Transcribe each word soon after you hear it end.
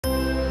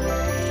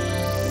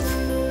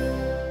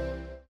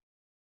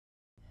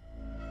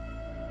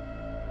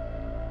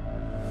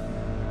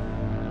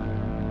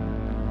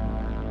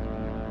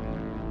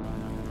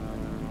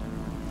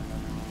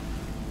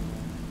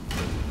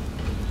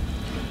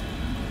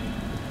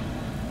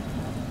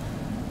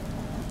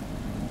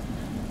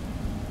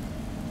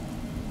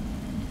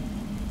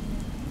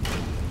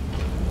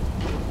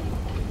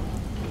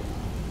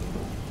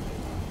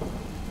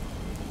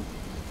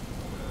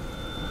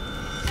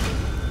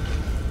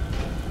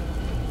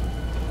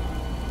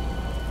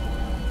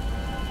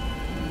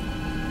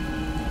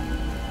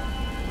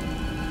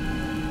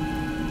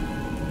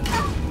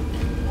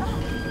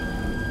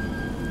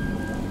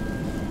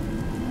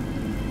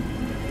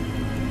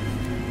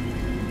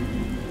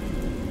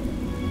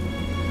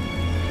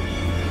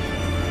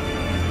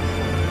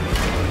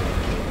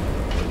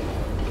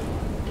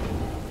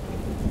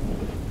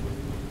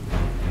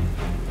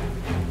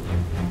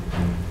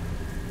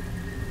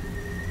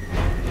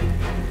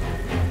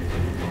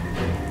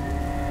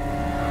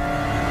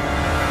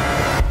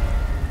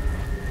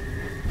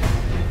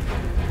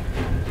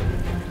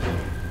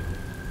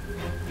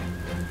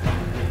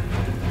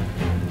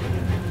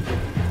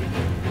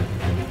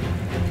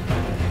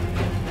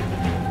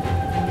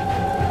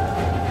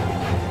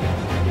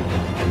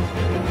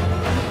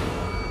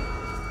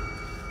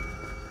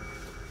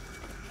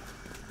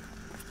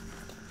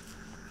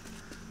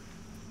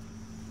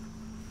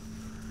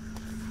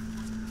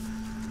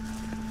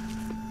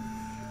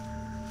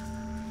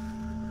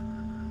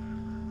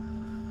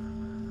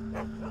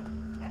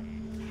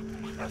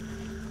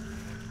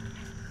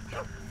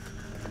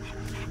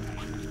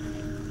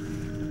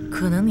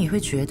可能你会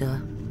觉得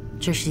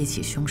这是一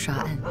起凶杀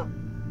案，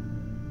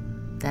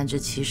但这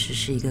其实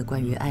是一个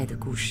关于爱的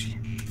故事。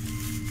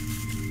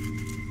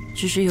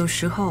只是有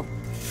时候，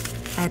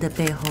爱的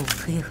背后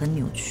可以很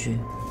扭曲，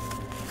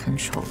很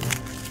丑陋。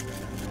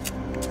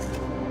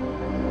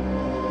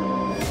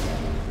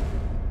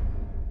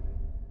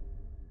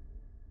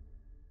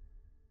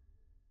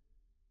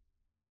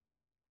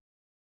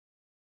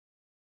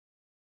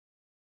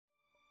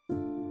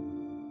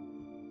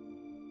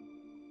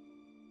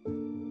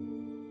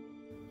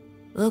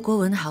俄国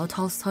文豪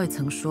Tolstoy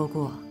曾说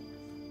过：“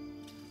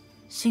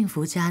幸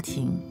福家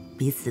庭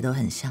彼此都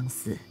很相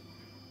似，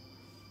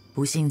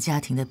不幸家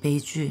庭的悲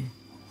剧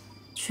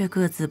却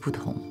各自不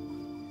同。”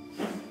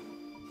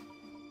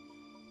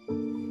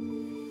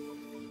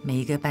每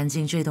一个搬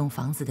进这栋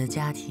房子的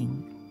家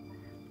庭，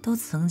都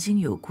曾经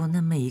有过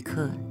那么一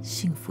刻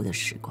幸福的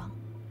时光。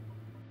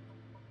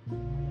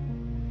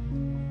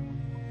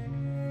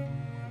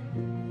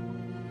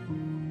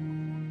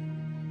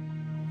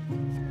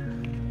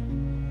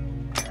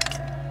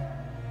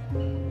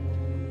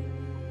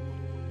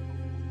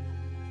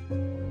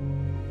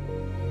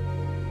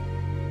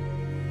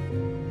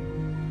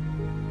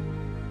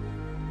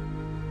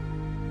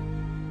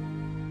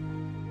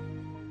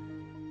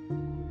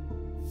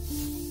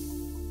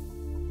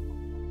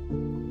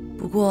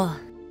不过，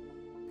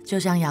就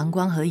像阳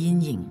光和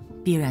阴影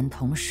必然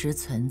同时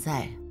存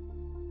在，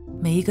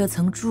每一个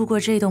曾住过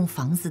这栋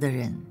房子的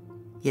人，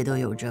也都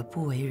有着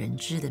不为人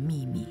知的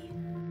秘密。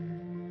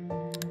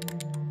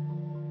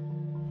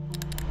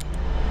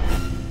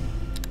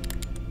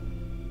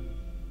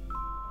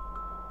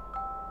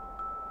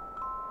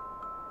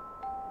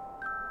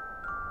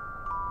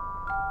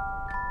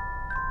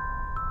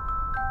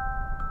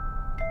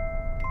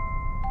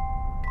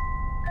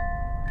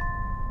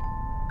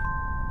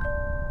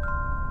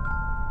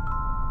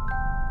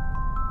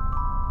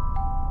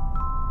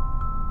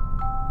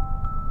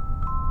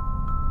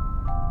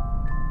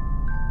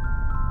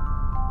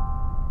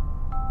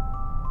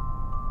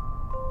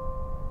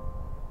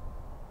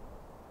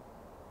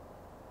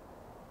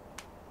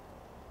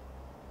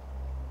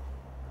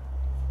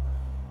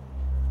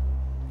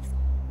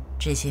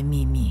这些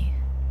秘密，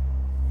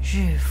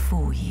日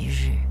复一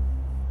日，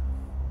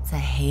在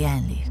黑暗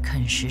里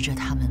啃食着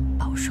他们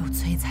饱受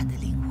摧残的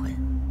灵魂。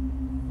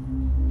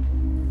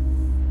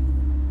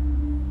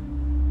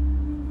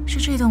是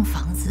这栋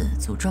房子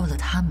诅咒了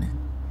他们，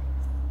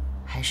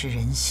还是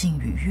人性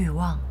与欲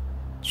望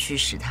驱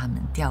使他们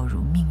掉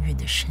入命运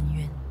的深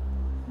渊？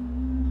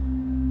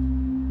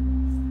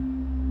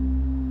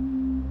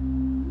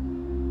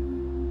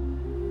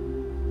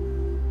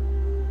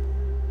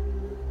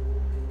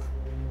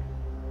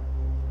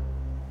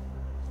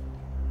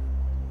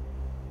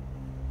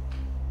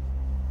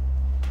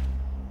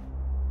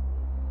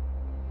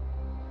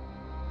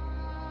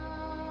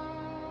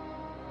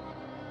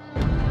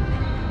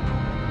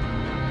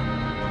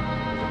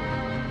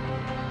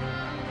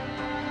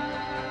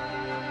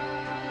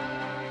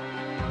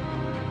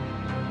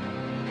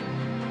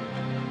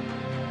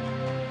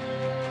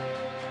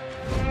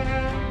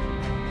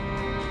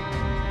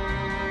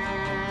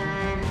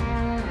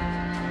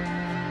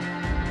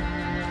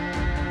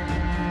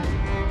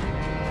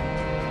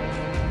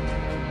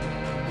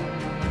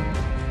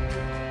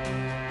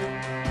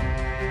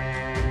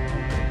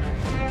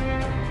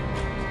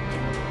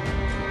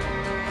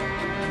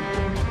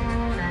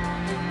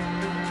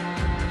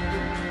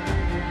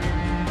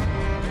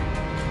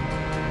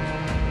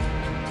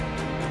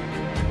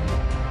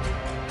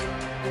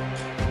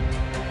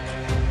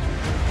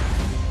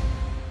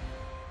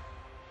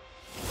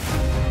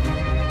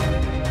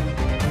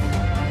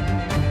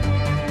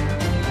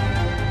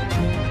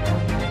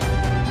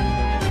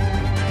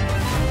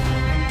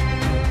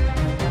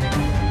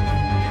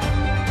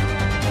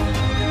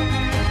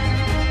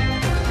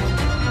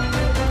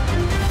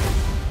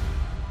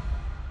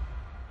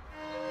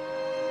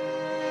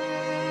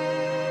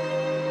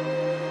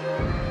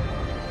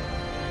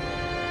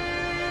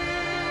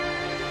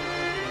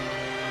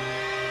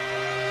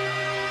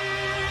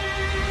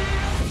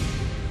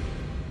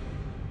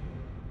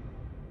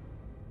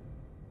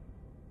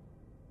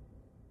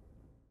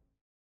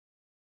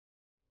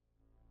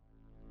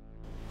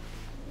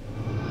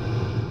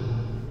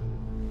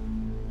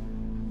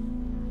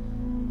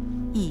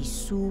一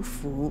书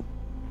福，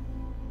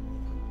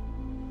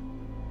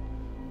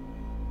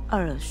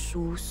二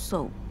书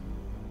寿，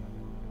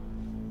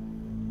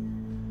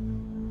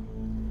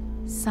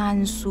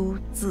三书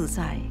自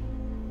在，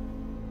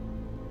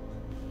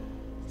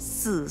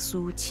四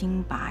书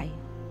清白。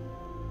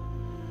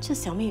这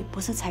小妹不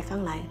是才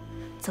刚来，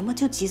怎么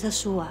就急着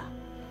输啊？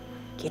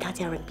给她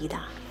家人逼的。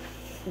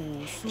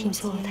听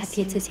说他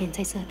爹之前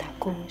在这打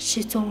工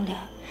失踪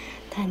了，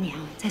他娘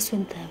在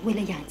顺德为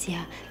了养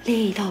家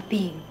累到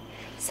病，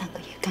上个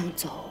月刚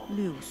走。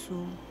六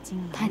书金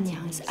兰，他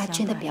娘是阿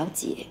娟的表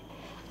姐，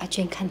阿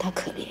娟看他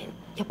可怜，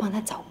要帮他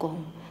找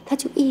工，他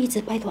就一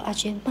直拜托阿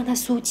娟帮他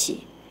梳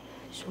起，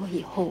说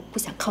以后不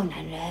想靠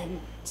男人。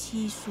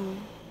7书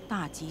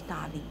大吉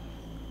大利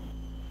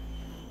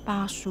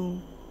，8书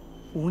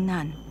无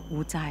难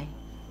无灾。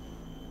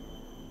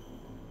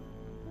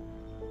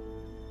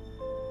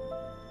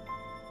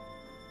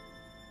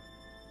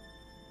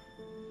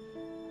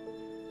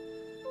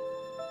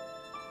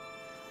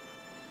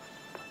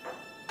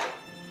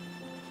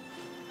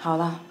好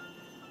了，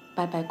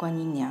拜拜观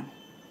音娘，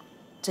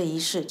这仪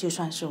式就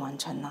算是完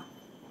成了。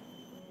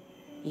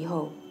以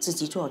后自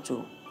己做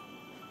主，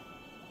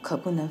可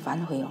不能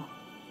反悔哦。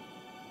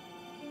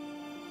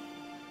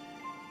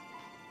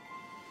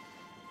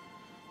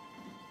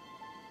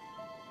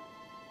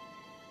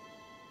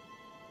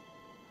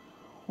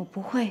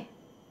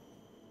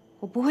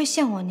我不会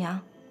像我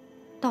娘，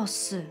到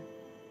死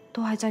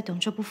都还在等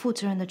这不负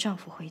责任的丈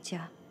夫回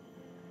家。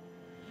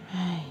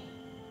唉，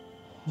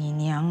你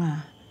娘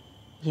啊，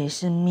也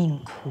是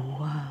命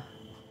苦啊。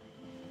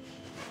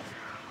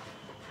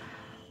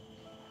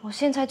我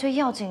现在最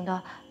要紧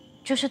的，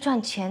就是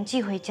赚钱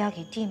寄回家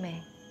给弟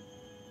妹。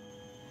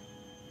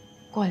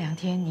过2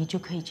天你就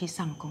可以去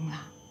上工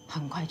啦，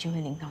很快就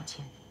会领到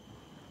钱，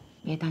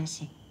别担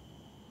心。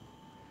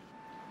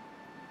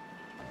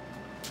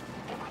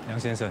梁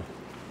先生，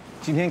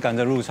今天赶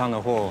着入仓的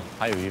货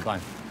还有一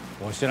半，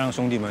我先让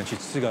兄弟们去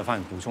吃个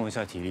饭，补充一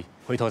下体力，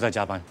回头再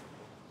加班。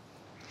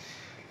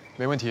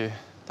没问题，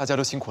大家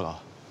都辛苦了，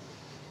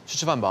去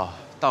吃饭吧，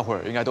大伙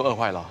儿应该都饿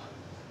坏了。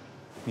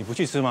你不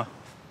去吃吗？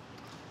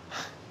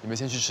你们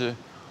先去吃，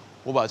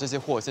我把这些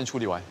货先处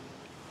理完。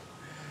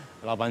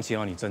老板请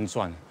到你真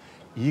赚，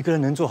一个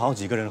人能做好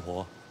几个人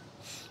活。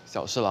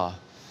小事啦，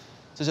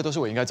这些都是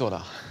我应该做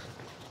的。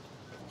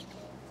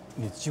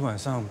你今晚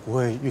上不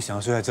会又想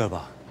要睡在这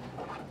吧？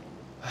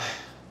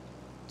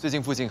最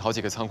近附近好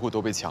几个仓库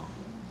都被抢，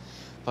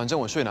反正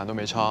我睡哪都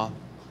没差，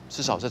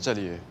至少在这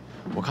里，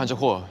我看着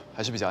货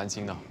还是比较安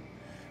心的。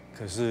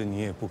可是你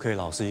也不可以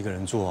老是一个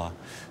人做啊，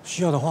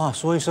需要的话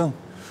说一声，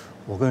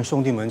我跟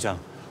兄弟们讲，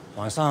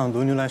晚上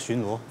轮流来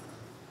巡逻。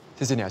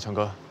谢谢你啊，成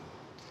哥。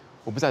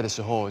我不在的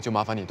时候就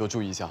麻烦你多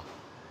注意一下，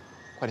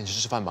快点去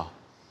吃饭吧。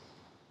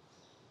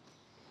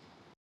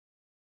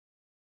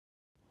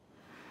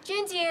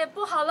娟姐，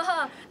不好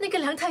了，那个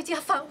梁太家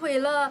反悔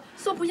了，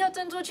说不要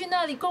珍珠去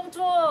那里工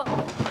作。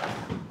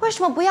为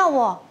什么不要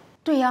我？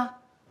对呀，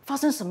发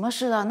生什么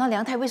事了？那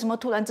梁太为什么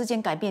突然之间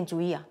改变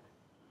主意啊？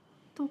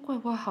都怪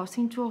我好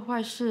心做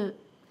坏事。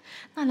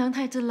那梁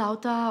太子唠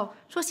叨，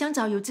说想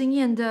找有经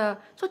验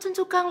的，说珍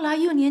珠刚来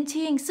又年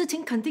轻，事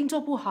情肯定做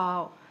不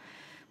好。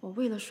我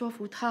为了说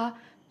服他，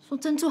说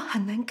珍珠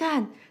很能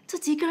干，自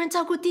己一个人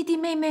照顾弟弟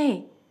妹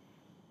妹。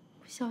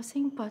不小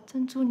心把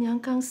珍珠娘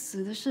刚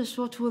死的事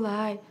说出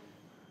来，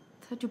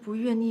他就不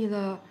愿意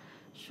了，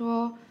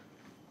说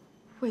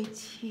会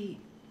气。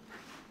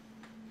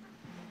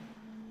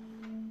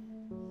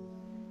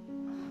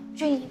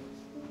俊怡，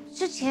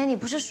之前你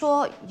不是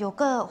说有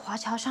个华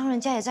侨商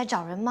人家也在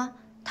找人吗？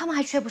他们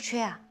还缺不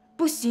缺啊？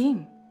不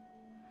行，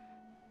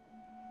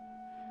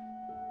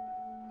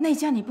那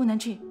家你不能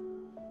去。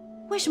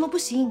为什么不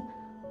行？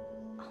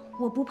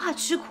我不怕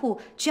吃苦，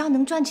只要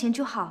能赚钱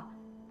就好。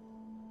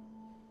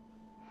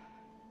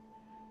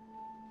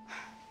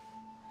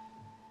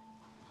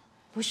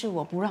不是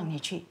我不让你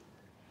去，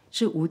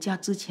是吴家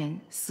之前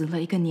死了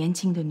一个年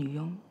轻的女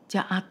佣，叫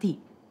阿弟，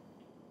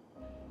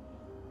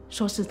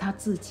说是他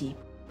自己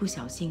不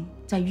小心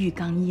在浴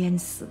缸淹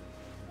死。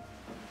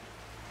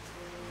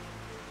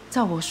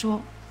照我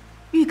说，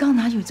浴缸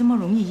哪有这么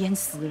容易淹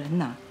死人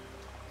呢？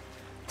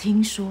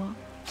听说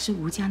是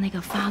吴家那个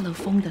发了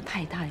疯的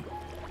太太，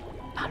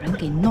把人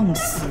给弄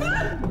死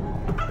了。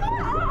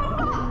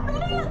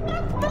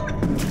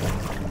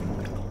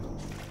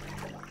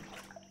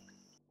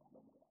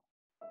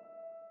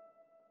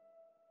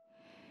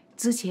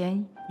之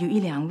前有1、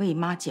2位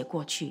妈姐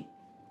过去，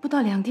不到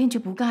2天就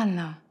不干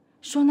了，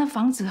说那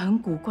房子很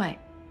古怪，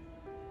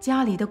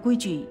家里的规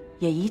矩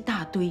也一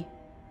大堆。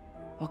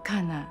我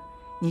看啊，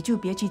你就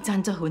别去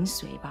沾这浑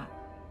水吧。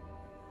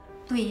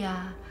对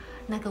呀，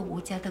那个吴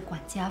家的管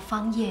家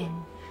方燕，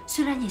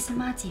虽然也是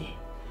妈姐，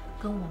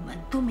跟我们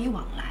都没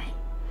往来。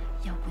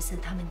要不是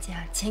他们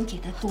家钱给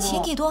的多，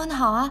钱给多很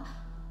好啊。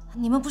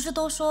你们不是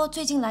都说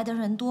最近来的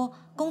人多，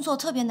工作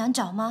特别难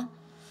找吗？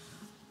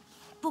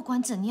不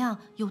管怎样，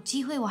有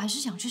机会我还是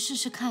想去试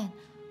试看。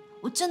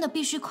我真的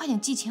必须快点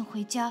寄钱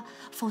回家，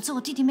否则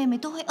我弟弟妹妹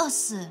都会饿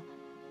死。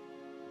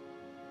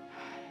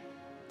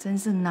真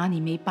是拿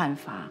你没办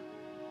法。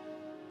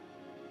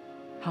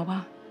好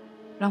吧，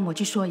让我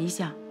去说一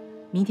下，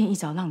明天一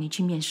早让你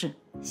去面试。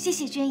谢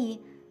谢娟姨。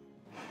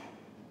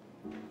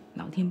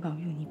老天保佑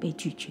你被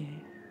拒绝。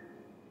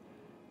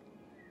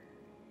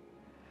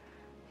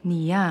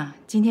你呀，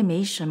今天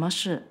没什么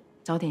事，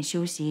早点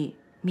休息，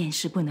面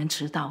试不能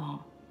迟到哦。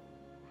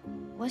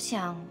我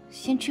想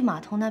先去码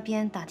头那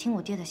边打听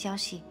我爹的消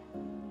息。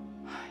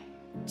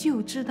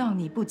就知道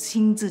你不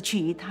亲自去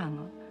一趟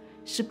哦，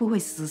是不会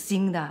死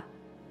心的。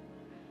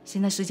现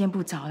在时间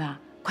不早了，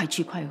快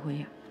去快回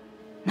啊，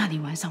那里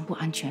晚上不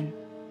安全。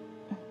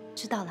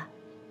知道了。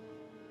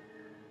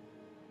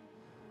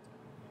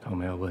他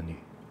们要问你，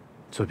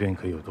这边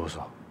可以有多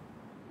少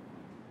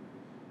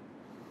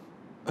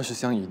？20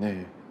箱以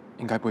内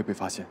应该不会被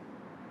发现。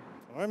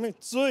还没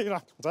醉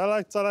了，再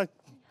来再来。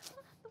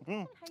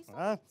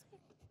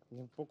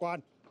你不管，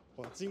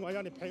我今晚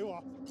要你陪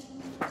我。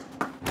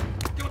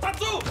给我站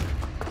住！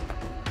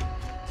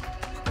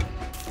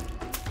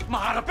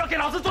妈的，不要给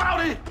老子抓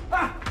到你！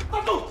啊，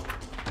站住！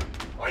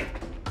喂，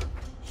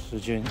时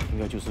间应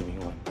该就是明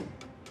晚。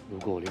如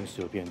果临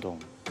时有变动，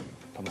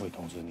他们会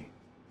通知你。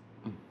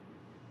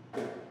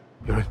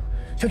有人，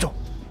先走。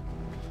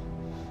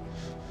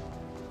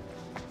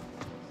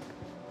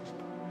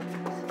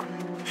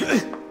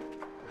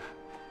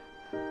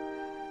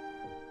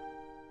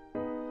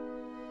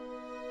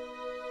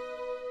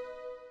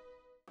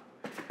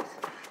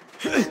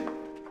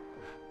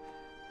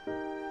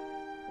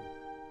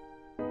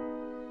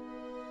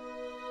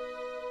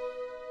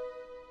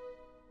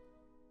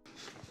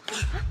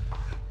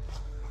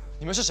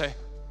你们是谁？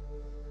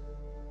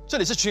这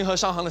里是群和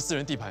商行的私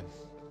人地盘，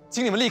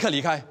请你们立刻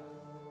离开。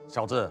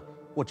小子，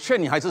我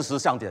劝你还是识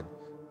相点，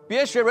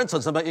别学人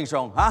逞什么英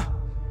雄啊！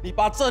你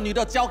把这女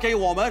的交给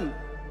我们，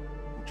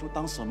你就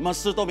当什么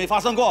事都没发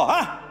生过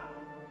啊！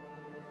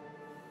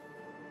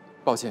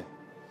抱歉，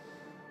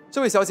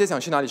这位小姐想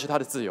去哪里是她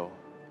的自由，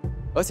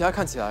而且她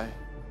看起来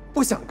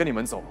不想跟你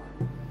们走。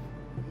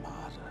妈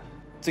的，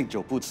敬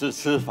酒不吃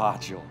吃罚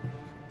酒。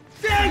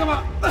干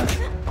嘛？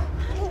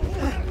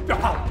不要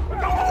跑！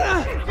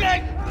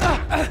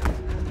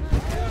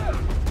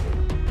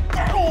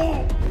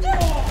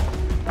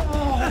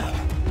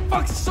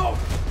放手！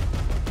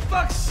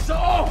放手！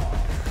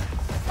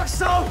放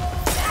手！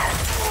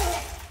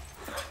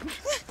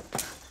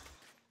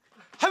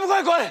还不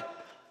快滚！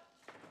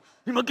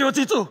你们给我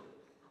记住，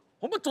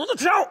我们走着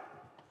瞧。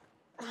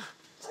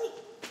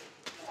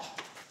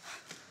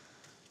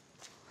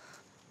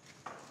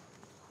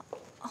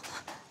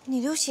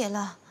你流血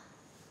了。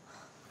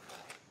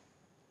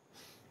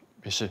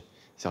没事，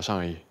小伤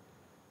而已。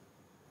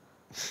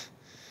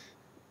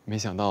没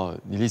想到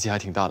你力气还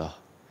挺大的，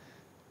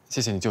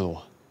谢谢你救了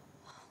我。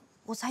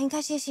我才应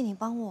该谢谢你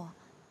帮我。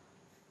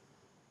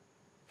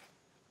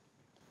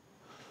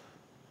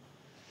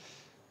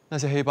那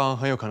些黑帮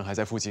很有可能还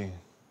在附近，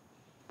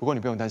不过你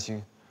不用担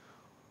心，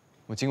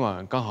我今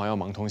晚刚好要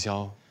忙通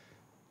宵，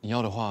你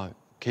要的话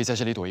可以在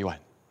这里躲一晚。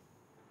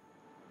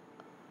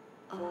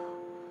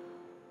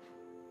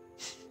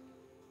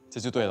这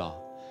就对了，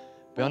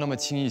不要那么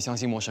轻易相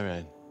信陌生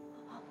人。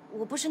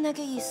我不是那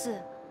个意思。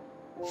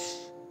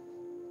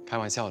开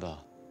玩笑的，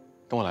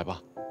跟我来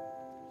吧。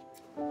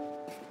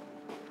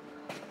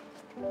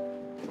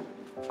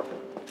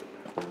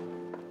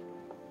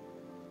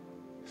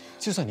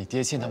就算你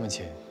爹欠他们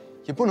钱，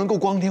也不能够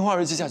光天化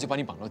日之下就把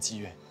你绑到妓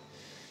院，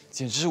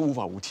简直是无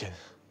法无天。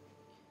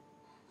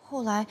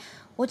后来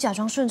我假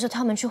装顺着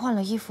他们去换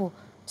了衣服，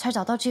才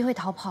找到机会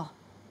逃跑。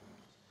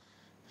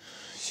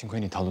幸亏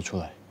你逃得出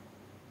来。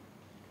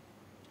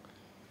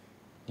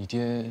你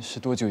爹是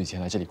多久以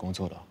前来这里工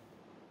作的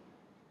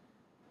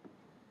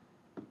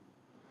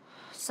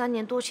？3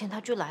年多前他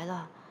就来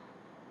了。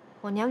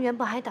我娘原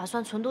本还打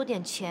算存多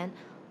点钱，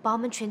把我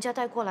们全家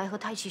带过来和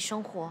他一起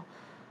生活。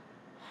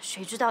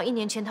谁知道1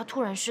年前他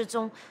突然失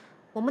踪，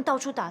我们到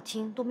处打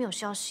听都没有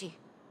消息。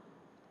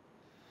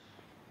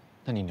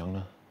那你娘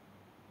呢？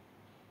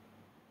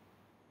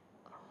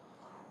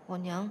我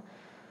娘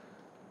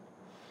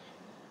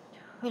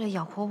为了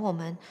养活我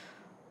们，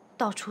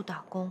到处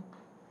打工，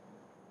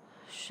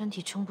身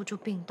体撑不住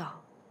病倒，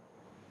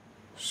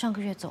上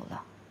个月走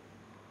了。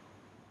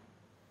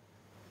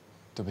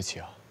对不起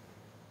啊，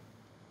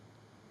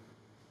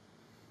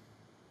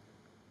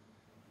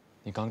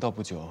你刚到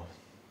不久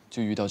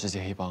就遇到这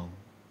些黑帮，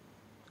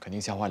肯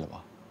定吓坏了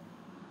吧？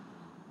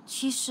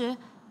其实，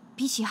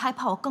比起害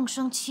怕，我更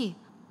生气。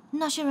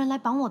那些人来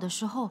绑我的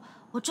时候，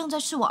我正在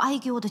吃我阿姨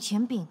给我的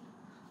甜饼，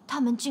他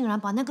们竟然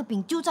把那个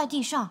饼丢在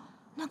地上。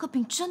那个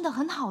饼真的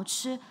很好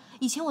吃，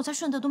以前我在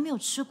顺德都没有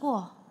吃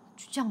过，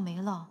就这样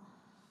没了。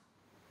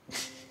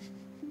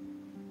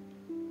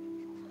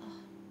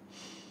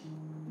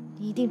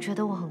你一定觉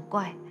得我很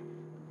怪。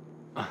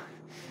啊，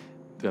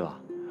对了，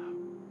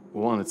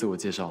我忘了自我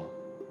介绍，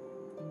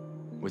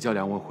我叫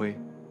梁文辉，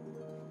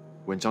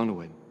文章的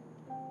文，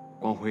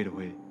光辉的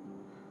辉。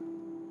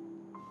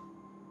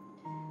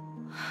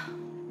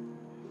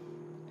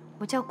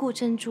我叫顾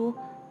珍珠，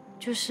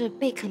就是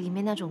贝壳里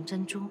面那种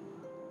珍珠。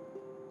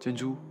珍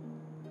珠？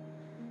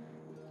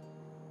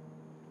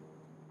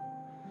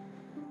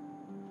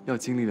要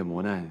经历了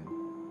磨难，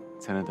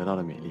才能得到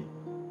的美丽。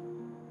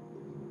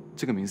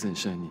这个名字很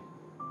适合你。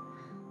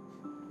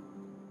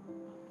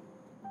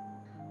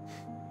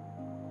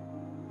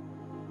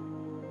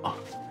哦，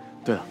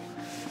对了，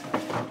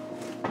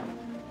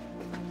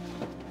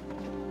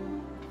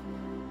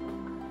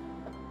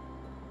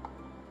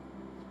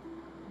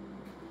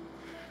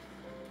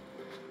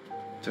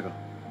这个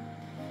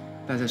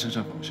带在身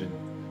上防身。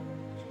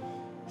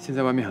现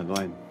在外面很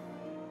乱，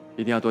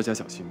一定要多加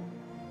小心。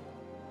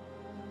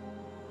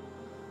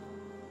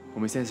我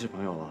们现在是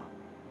朋友了，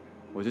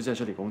我就在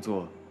这里工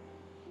作，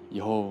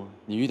以后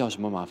你遇到什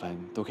么麻烦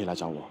都可以来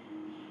找我。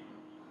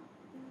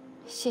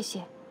谢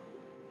谢。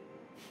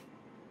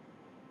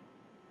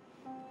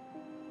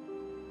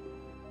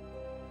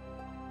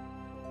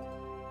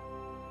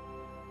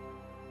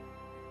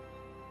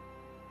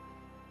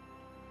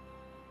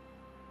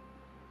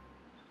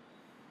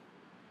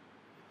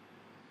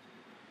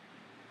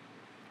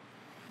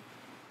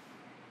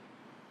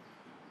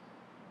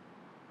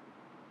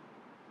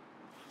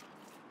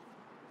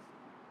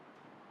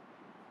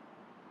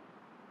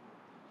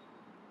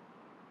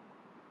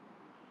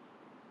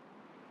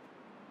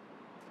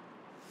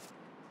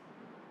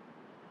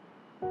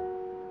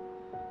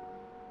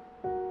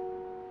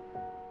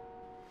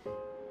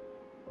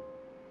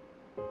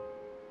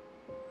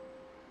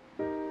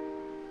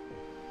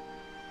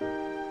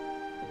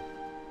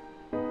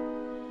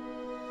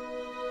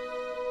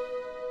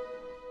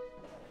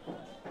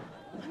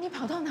你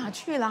跑到哪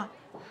去了？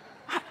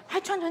还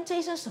穿成这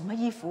一身什么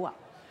衣服啊？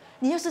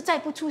你要是再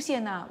不出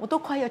现啊，我都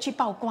快要去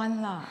报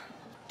官了。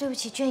对不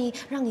起，娟姨，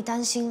让你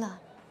担心了。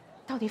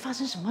到底发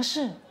生什么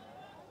事？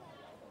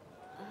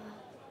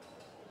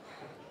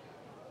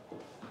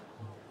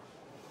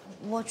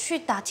我去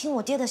打听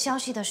我爹的消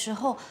息的时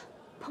候，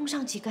碰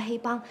上几个黑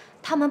帮，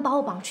他们把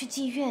我绑去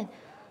妓院，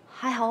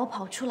还好我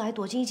跑出来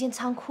躲进一间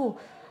仓库，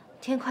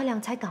天快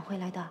亮才赶回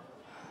来的。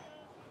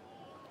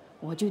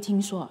我就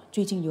听说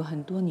最近有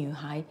很多女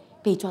孩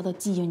被抓到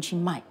妓院去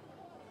卖。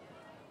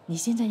你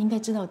现在应该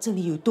知道这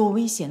里有多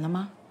危险了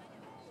吗？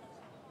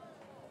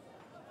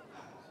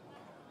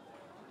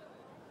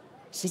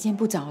时间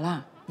不早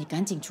了，你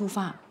赶紧出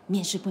发，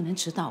面试不能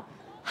迟到。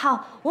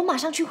好，我马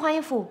上去换衣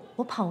服，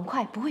我跑很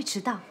快，不会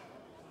迟到。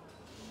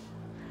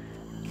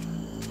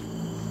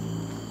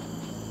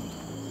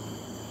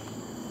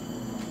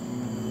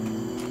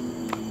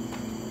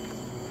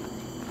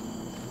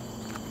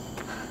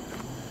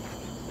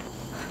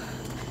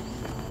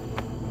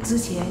之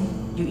前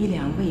有1、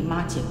2位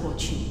妈姐过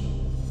去，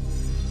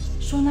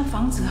说那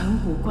房子很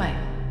古怪，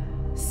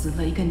死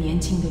了一个年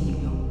轻的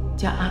女佣，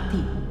叫阿弟，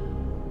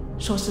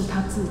说是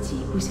她自己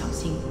不小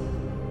心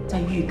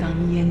在浴缸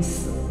淹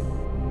死。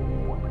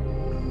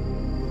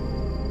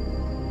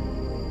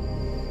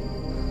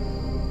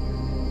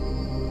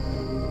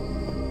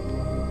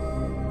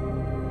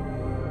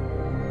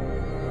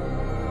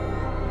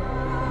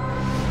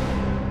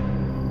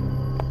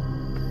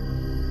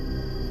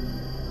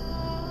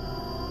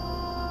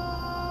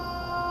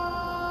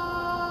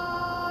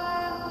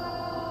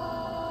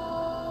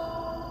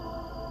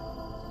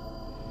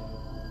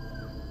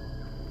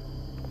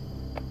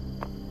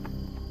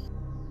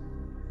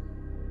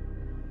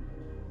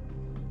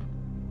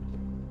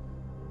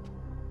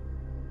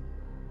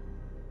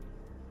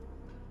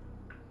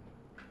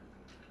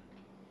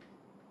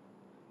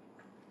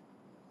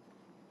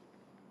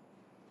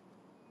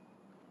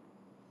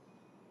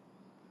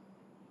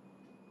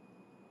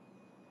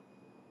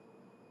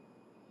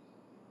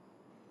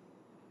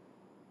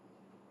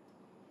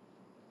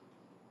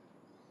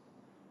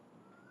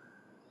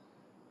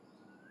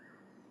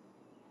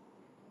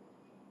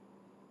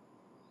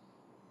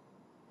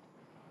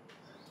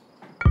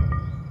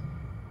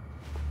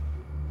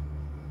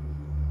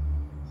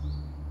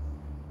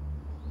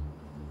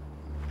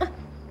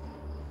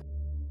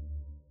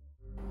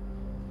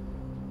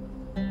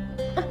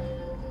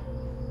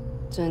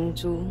珍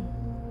珠，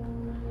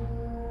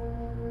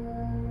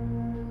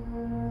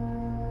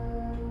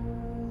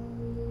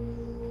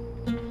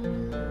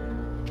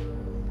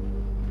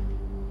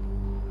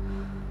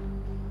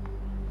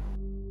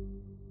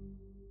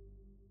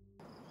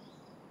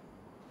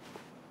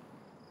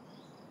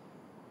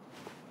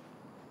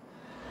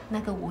那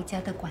个吴家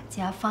的管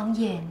家方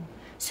燕，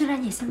虽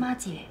然也是妈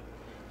姐，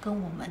跟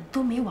我们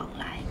都没往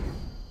来。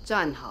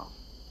站好。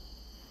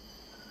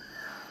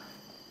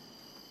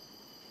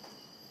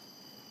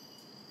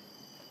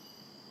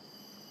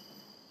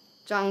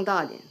张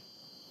大点。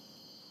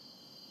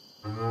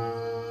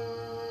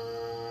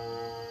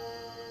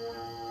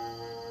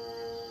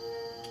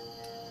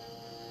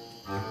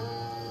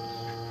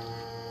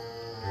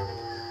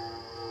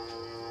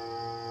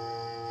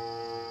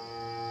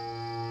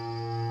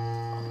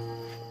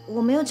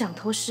我没有长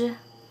头虱，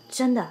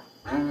真的。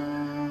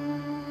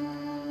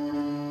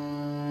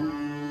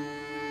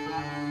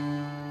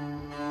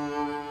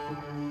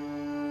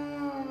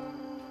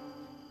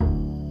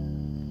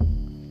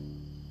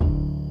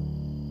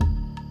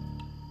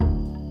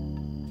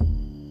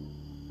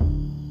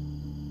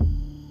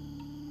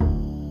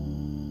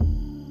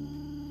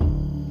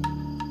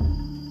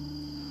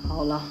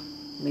好了，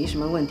没什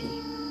么问题，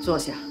坐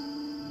下。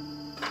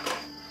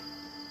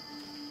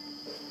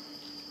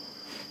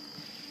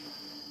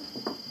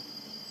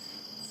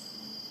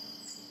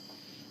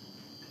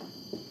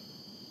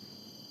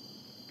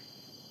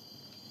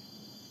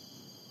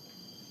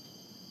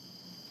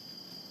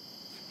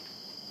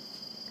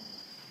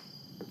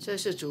这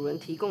是主人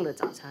提供的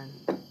早餐，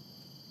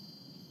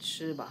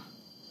吃吧。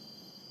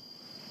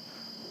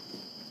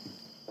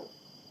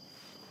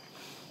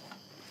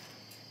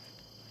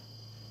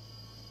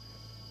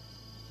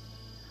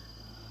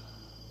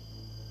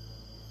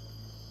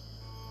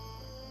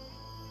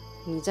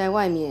你在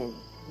外面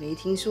没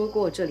听说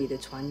过这里的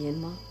传言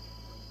吗？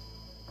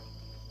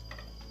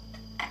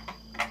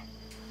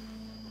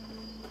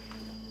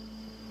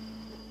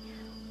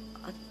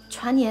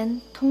传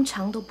言通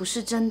常都不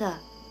是真的，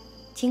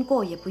听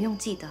过也不用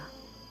记得。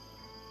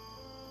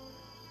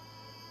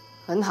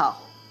很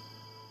好，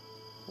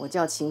我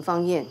叫秦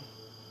芳燕，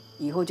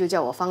以后就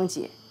叫我芳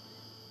姐。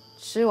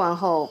吃完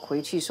后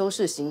回去收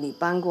拾行李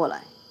搬过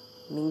来，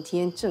明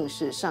天正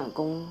式上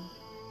工。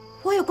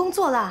我有工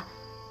作啦，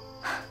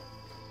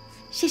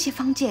谢谢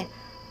芳姐。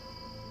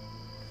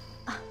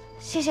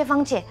谢谢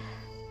芳姐。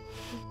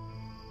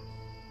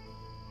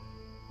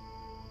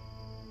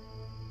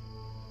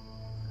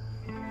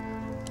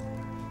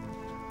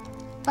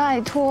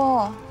拜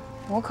托，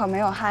我可没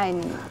有害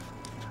你，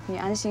你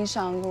安心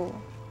上路，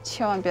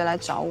千万别来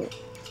找我。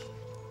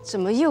怎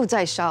么又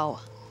在烧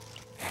啊？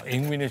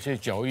因为那些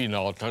脚印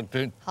哦，它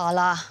好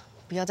啦，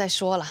不要再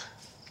说了。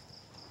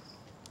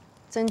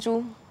珍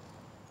珠，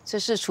这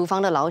是厨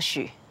房的老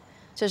许，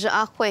这是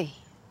阿慧，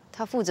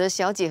她负责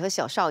小姐和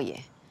小少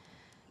爷。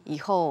以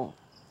后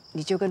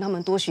你就跟他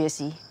们多学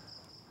习。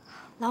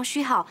老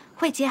许好，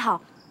慧姐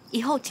好，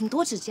以后请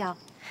多指教。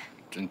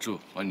珍珠，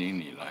欢迎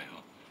你来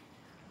啊！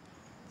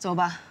走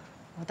吧，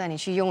我带你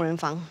去佣人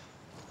房。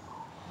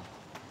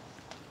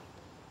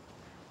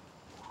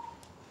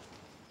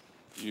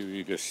又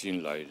一个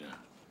新来人，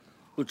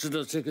不知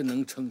道这个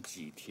能撑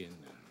几天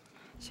呢？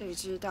谁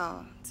知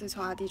道，自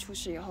从阿弟出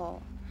事以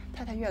后，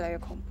太太越来越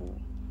恐怖，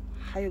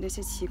还有那些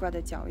奇怪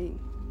的脚印。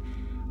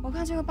我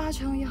看这个八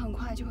成也很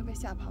快就会被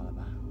吓跑了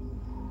吧。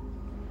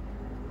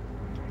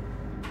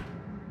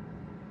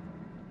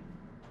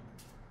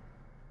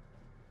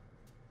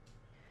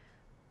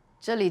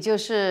这里就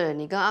是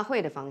你跟阿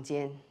慧的房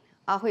间，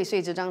阿慧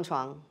睡这张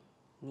床，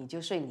你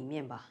就睡里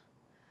面吧。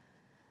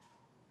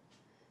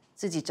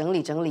自己整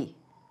理整理。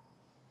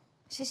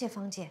谢谢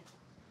芳姐。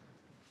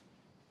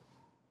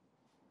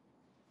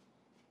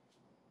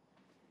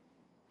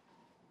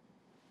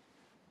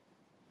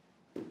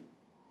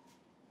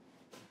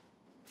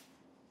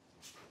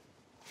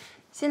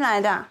新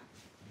来的，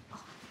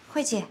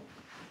慧姐，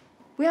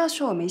不要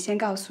说我没先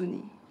告诉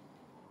你，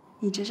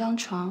你这张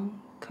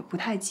床可不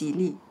太吉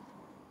利。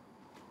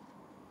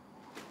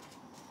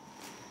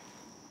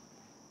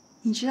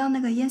你知道那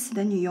个淹死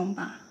的女佣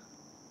吧？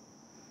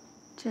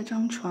这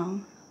张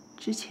床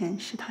之前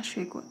是她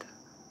睡过的。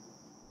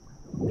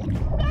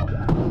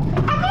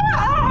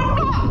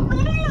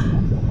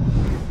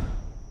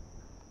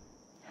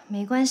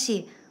没关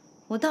系，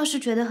我倒是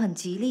觉得很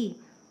吉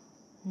利，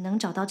能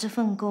找到这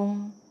份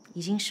工，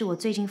已经是我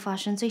最近发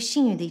生最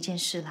幸运的一件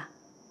事了。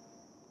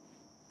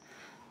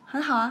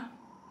很好啊，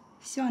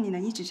希望你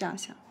能一直这样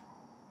想。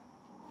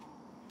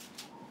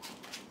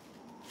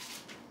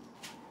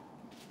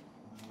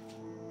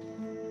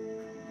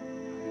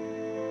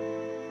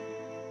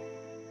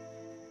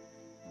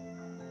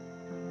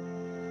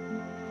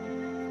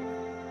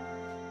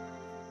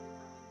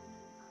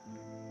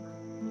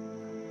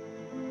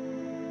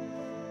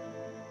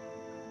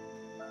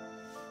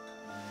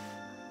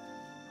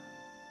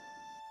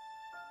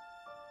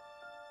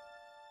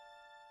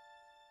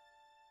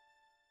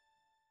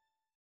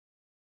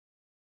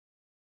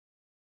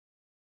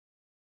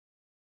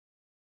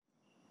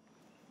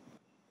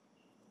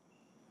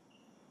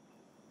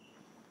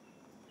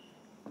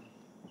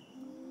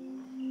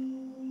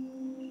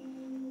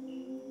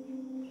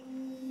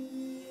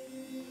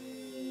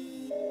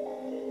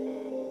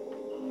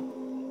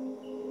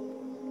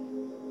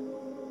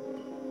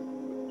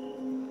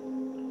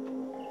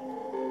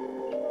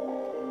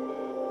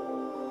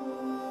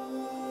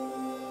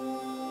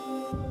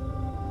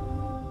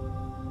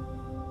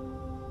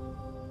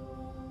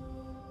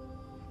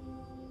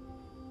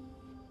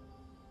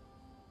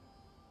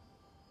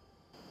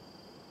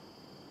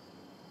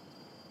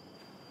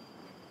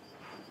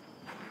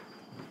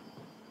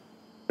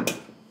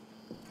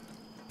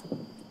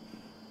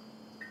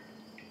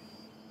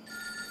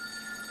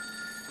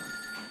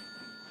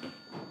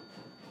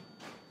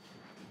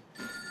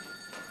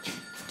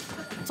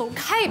走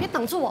开，别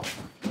挡住我！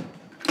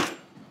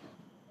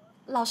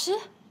老师，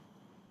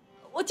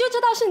我就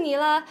知道是你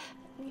了。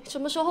你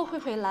什么时候会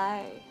回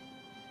来？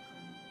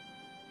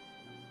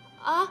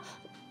啊，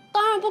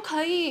当然不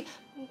可以！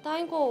你答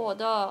应过我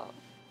的。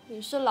你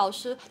是老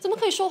师，怎么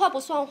可以说话不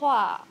算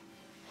话？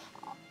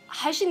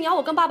还是你要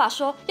我跟爸爸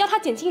说，要他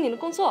减轻你的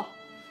工作？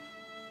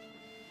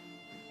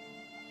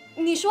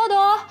你说的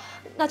哦，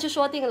那就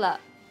说定了。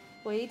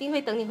我一定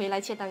会等你回来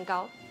切蛋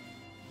糕。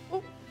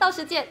到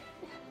时见。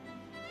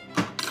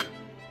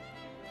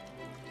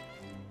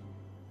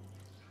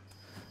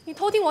你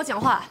偷听我讲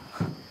话？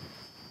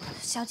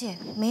小姐，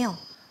没有。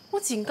我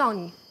警告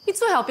你，你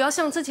最好不要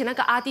像之前那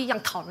个阿弟一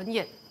样讨人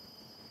厌，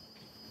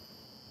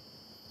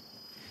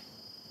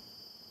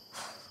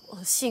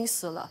恶心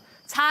死了！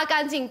擦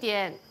干净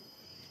点。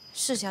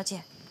是，小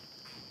姐。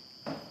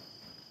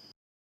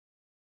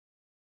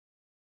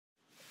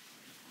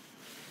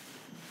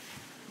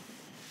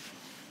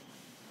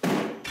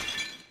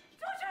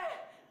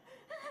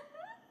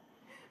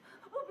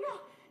不要！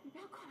你不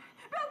要过来！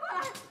不要过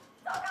来！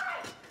走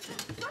开！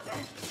走开！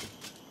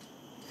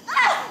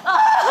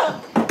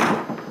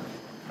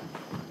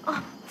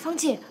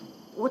姐，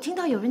我听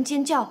到有人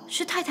尖叫，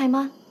是太太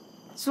吗？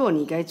做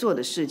你该做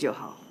的事就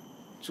好。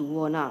主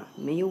卧那儿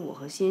没有我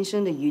和先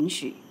生的允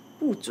许，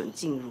不准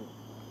进入。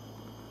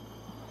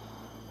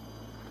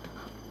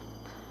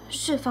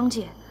是芳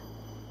姐。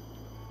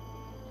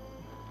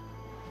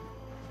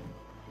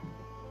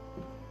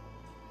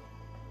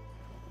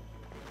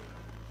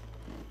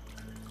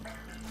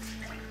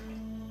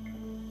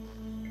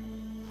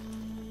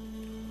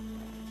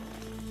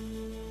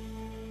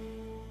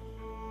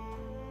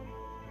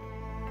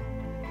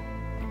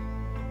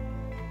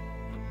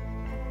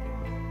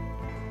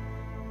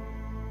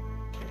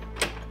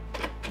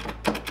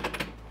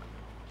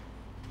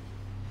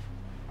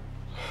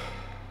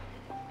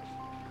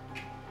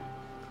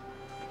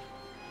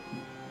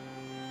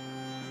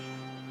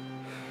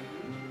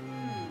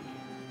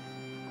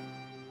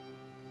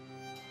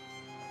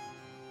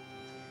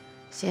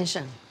先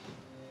生，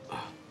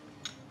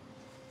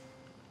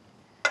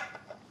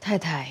太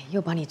太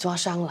又把你抓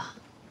伤了，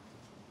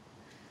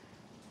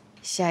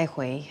下一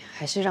回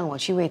还是让我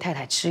去喂太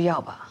太吃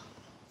药吧。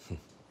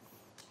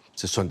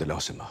这算得了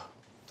什么？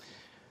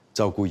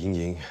照顾莹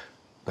莹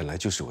本来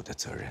就是我的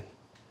责任。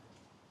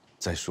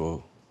再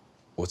说，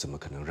我怎么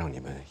可能让你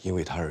们因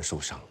为她而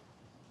受伤？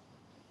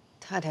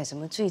太太怎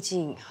么最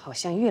近好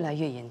像越来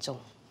越严重？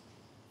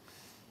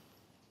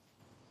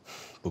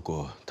不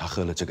过她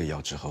喝了这个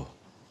药之后，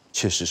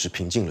确实是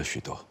平静了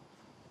许多。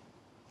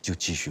就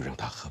继续让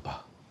她喝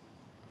吧。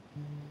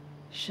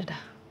是的。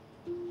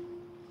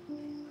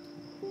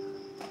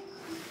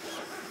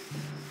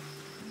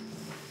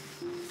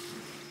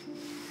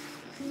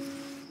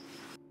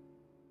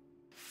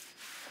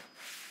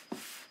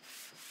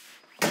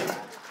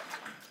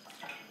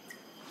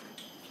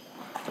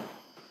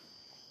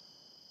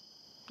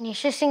你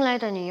是新来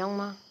的女佣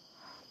吗？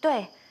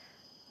对，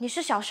你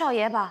是小少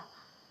爷吧？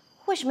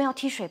为什么要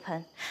踢水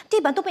盆？地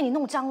板都被你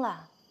弄脏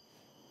了。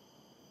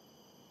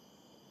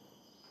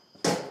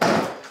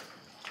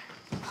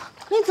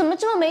你怎么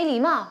这么没礼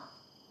貌？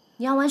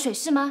你要玩水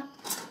是吗？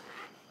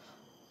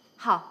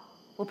好，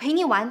我陪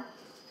你玩。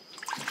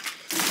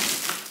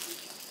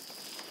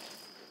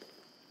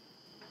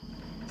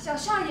小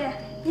少爷，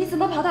你怎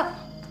么跑到？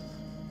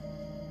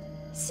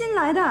新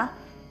来的，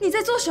你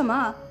在做什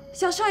么？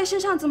小少爷身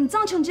上怎么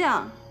脏成这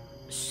样？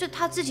是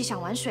他自己想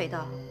玩水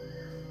的。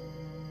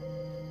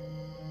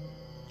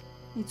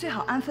你最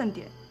好安分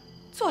点，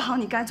做好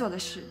你该做的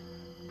事，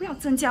不要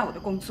增加我的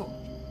工作。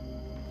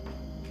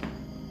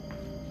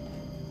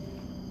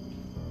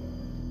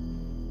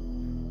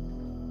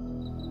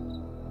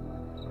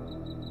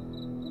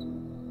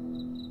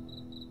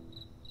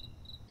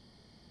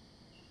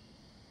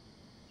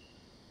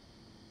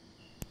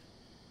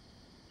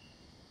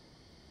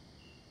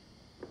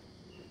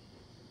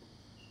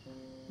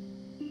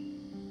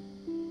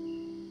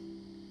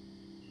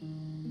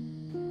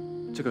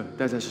这个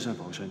带在身上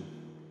防身。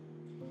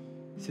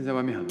现在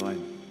外面很乱，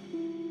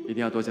一定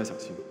要多加小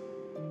心。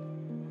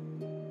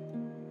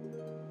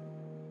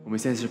我们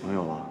现在是朋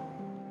友了，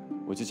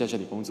我就在这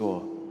里工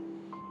作，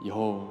以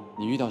后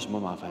你遇到什么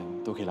麻烦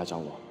都可以来找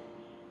我。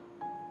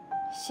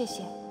谢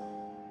谢。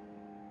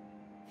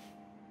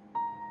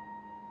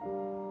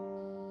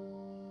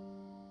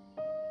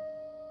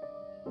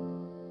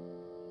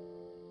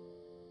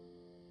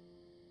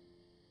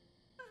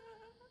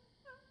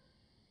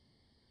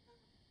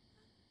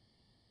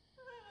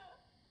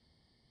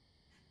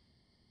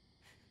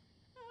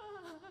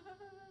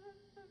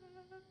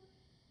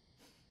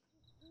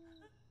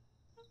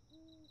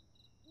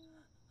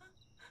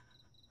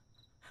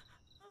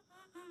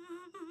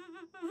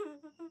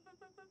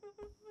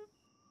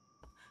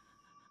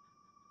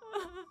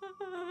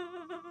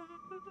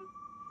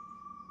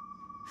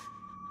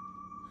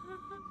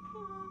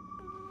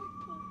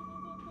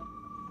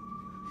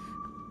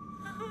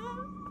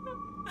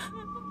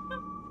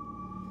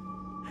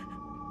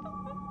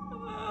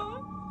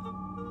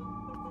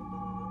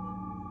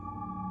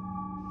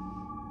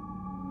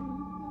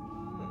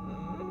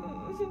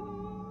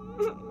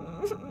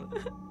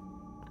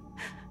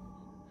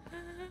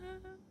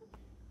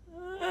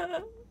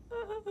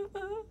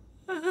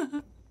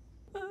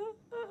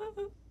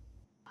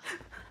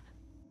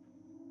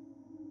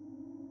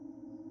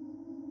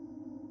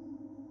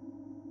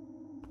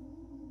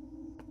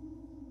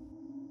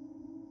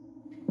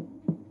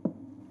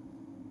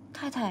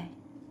太太，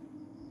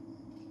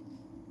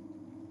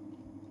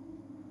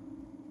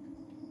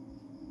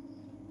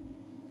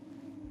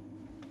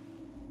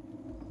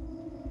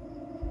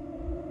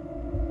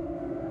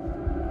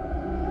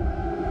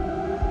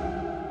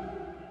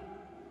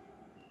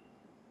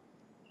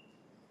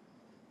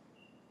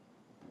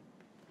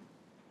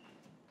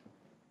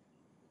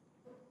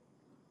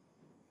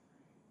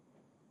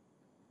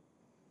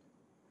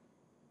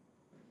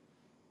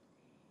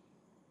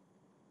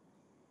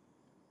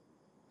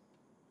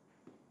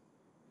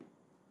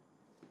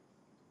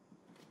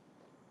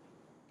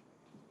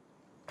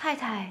太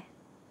太，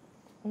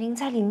您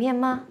在里面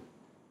吗？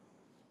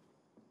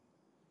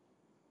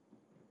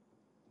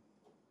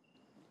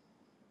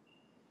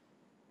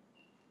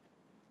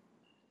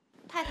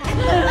太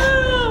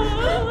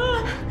太。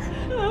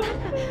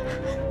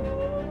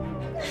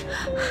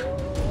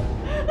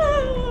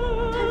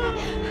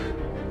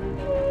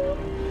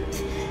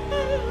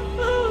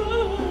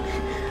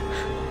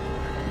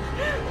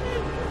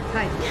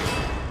开！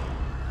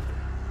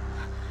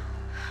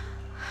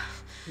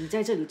你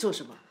在这里做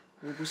什么？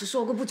我不是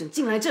说过不准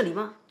进来这里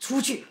吗？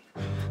出去！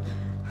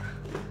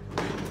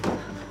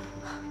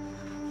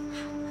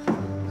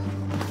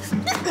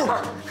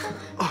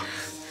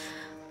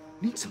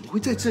你怎么会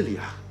在这里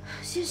啊？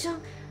先生，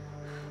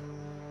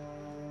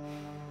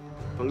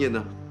方燕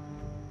呢？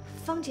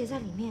芳姐在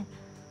里面。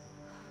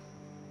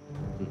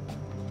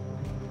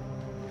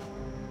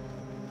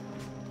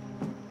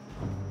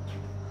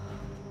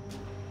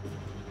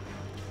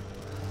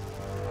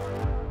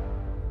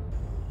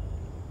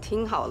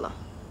听好了，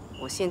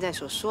我现在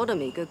所说的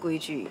每个规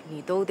矩，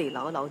你都得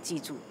牢牢记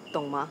住，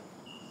懂吗？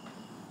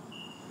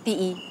第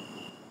一，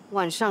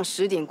晚上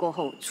10点过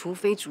后，除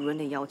非主人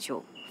的要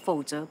求，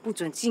否则不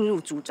准进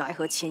入主宅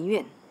和前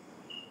院。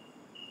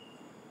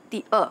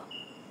第二，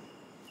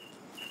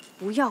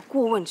不要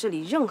过问这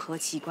里任何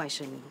奇怪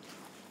声音，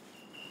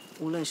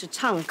无论是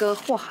唱歌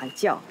或喊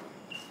叫，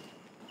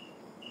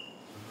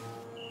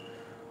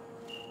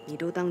你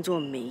都当作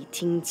没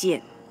听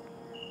见。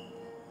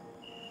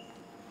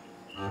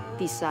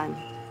第三，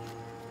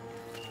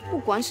不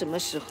管什么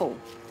时候，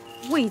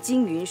未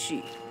经允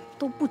许，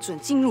都不准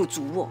进入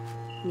主卧。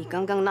你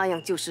刚刚那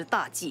样就是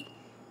大忌。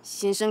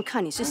先生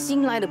看你是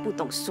新来的不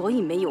懂，所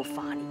以没有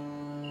罚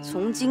你。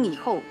从今以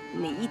后，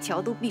每一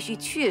条都必须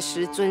确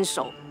实遵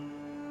守，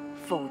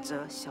否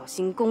则小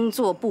心工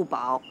作不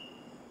保。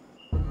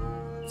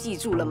记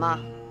住了吗？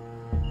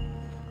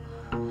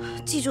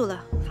记住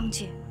了，芳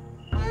姐。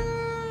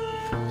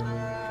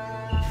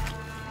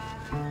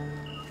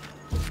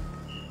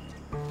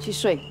去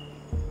睡，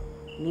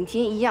明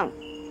天一样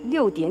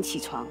，6点起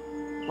床，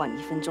晚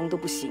1分钟都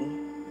不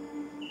行。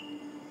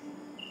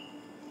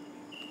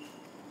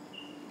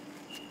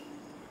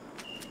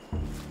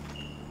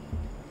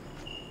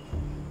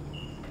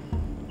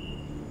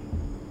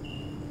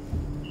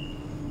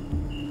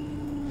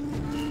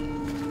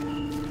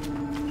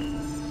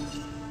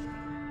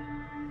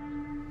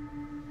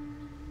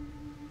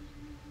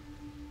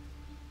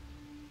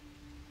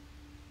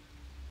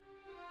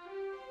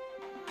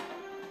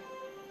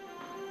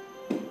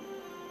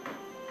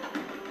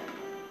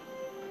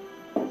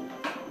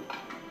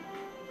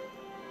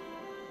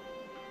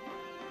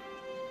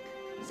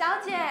小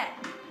姐，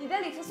你的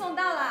礼服送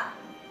到了。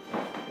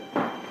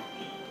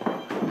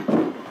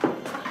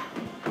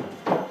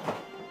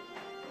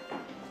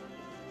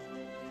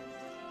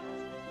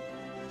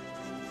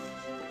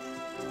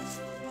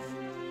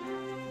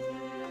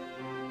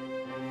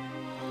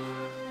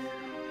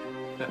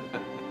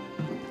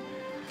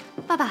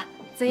爸爸，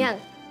怎样？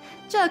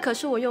这可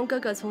是我用哥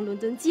哥从伦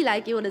敦寄来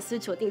给我的丝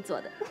绸定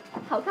做的，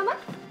好看吗？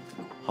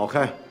好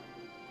看，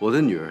我的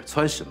女儿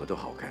穿什么都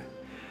好看。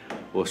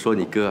我说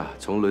你哥啊，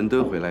从伦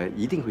敦回来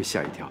一定会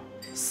吓一跳。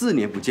4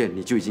年不见，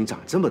你就已经长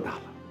这么大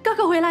了。哥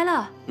哥回来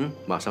了。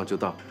马上就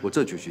到，我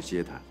这就去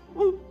接他。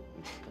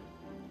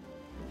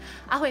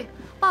阿慧，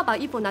爸把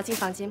衣服拿进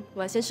房间，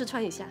我要先试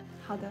穿一下。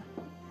好的。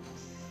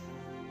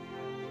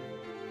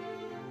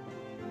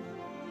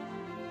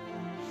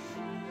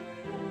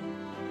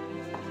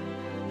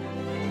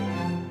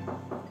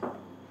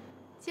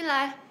进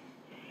来。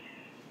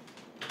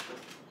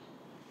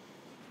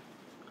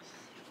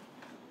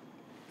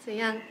怎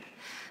样？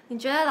你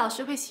觉得老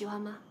师会喜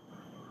欢吗？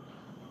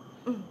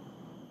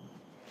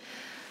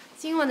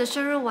今晚的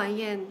生日晚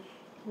宴，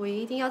我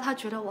一定要他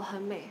觉得我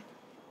很美。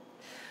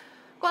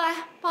过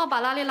来，帮我把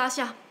拉链拉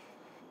下。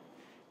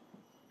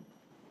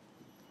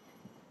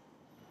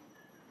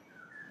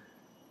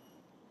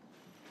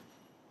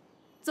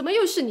怎么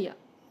又是你啊？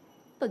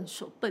笨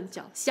手笨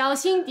脚，小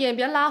心点，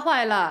别拉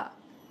坏了。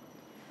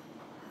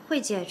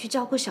慧姐去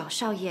照顾小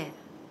少爷，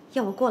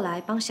要我过来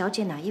帮小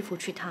姐拿衣服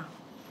去烫。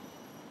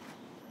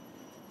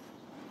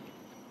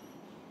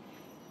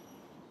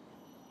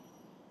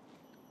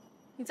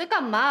你在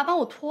干嘛？帮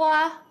我脱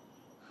啊！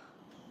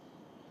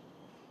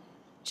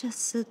这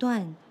丝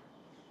缎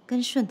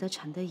跟顺德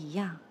产的一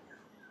样。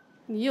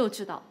你又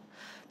知道，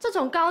这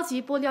种高级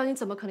布料你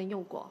怎么可能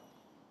用过？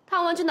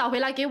烫完就拿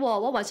回来给我，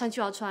我晚上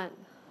就要穿。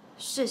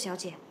是，小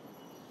姐。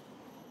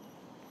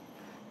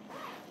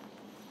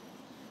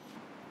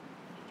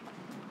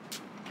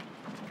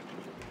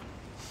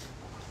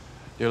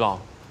刘老，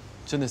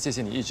真的谢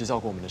谢你一直照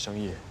顾我们的生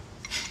意。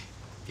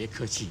别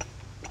客气，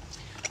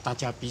大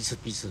家彼此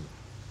彼此。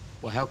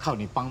我还要靠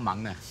你帮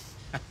忙呢。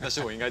那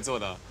是我应该做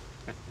的。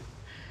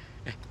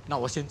哎，那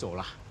我先走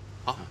了。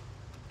好。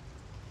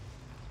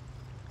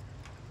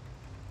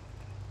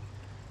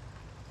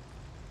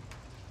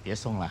别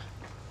送了，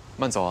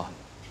慢走啊。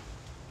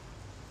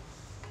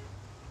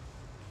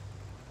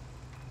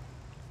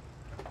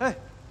哎。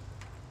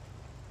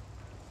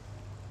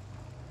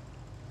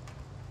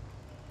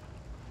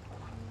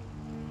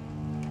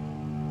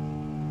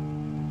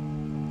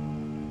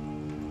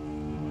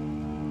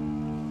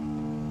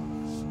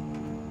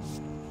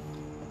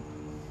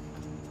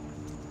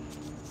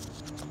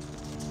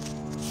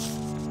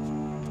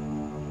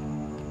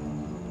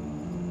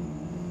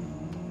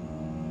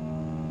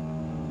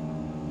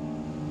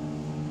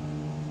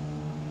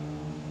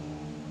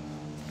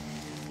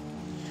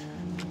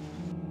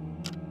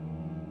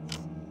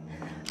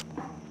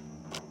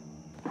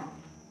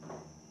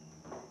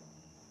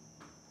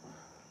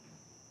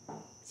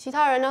其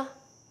他人呢？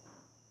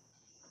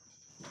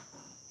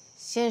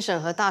先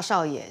生和大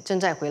少爷正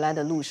在回来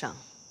的路上，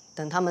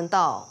等他们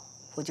到，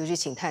我就去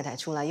请太太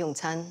出来用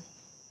餐。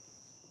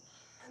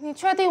你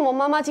确定我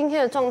妈妈今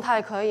天的状态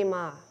可以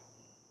吗？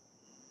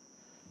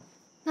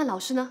那老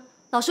师呢？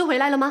老师回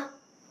来了吗？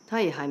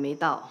他也还没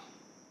到，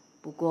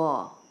不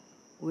过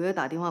我又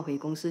打电话回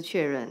公司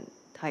确认，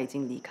他已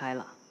经离开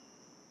了。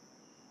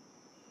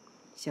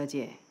小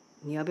姐，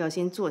你要不要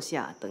先坐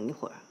下等一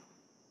会儿？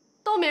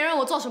都没让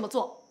我做什么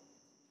做。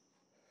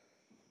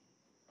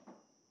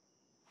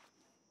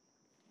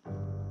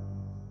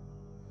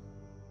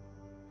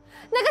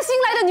那个新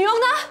来的女佣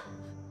呢？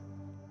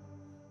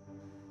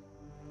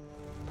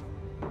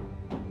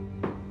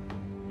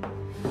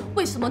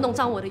为什么弄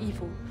脏我的衣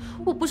服？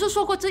我不是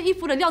说过这衣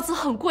服的料子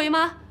很贵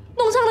吗？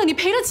弄脏了你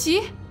赔得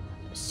起？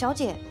小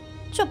姐，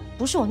这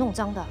不是我弄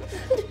脏的。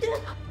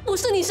不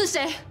是你是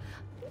谁？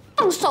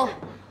放手！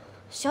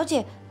小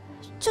姐，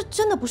这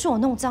真的不是我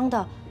弄脏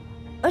的，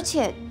而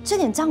且这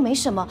点脏没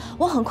什么，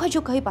我很快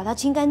就可以把它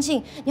清干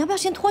净。你要不要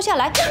先脱下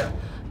来？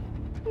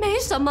没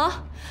什么，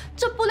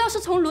这布料是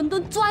从伦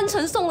敦专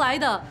程送来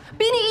的，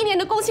比你1年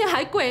的工钱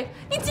还贵，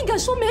你竟敢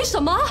说没什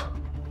么？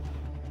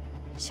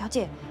小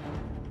姐，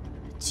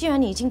既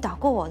然你已经打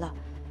过我了，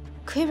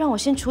可以让我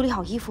先处理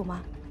好衣服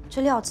吗？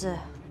这料子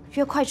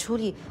越快处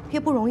理，越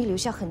不容易留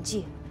下痕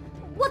迹。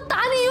我打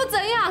你又怎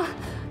样？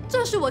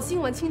这是我今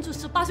晚庆祝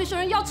18岁生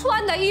日要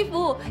穿的衣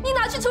服，你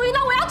拿去处理，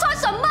那我要穿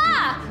什么？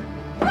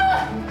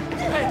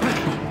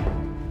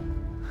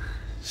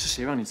是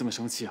谁让你这么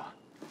生气啊？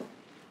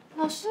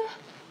老师。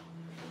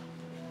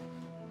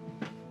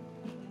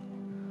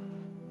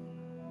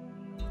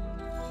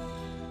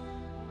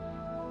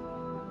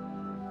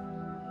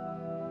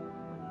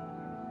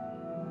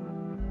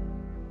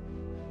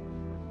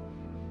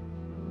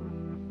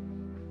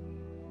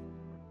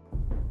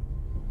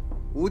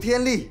吴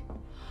天丽，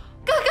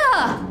哥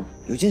哥，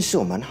有件事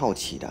我蛮好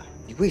奇的，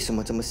你为什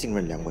么这么信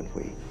任梁文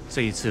辉？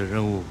这一次的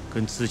任务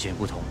跟之前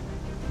不同，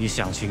你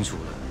想清楚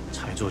了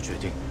才做决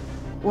定。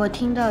我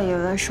听到有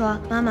人说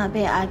妈妈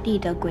被阿弟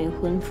的鬼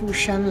魂附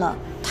身了。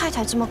太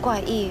太这么怪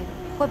异，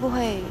会不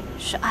会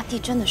是阿弟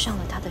真的上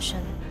了她的身？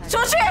出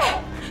去！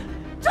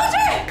出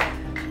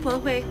去！文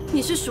辉，你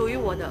是属于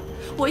我的，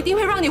我一定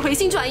会让你回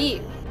心转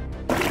意。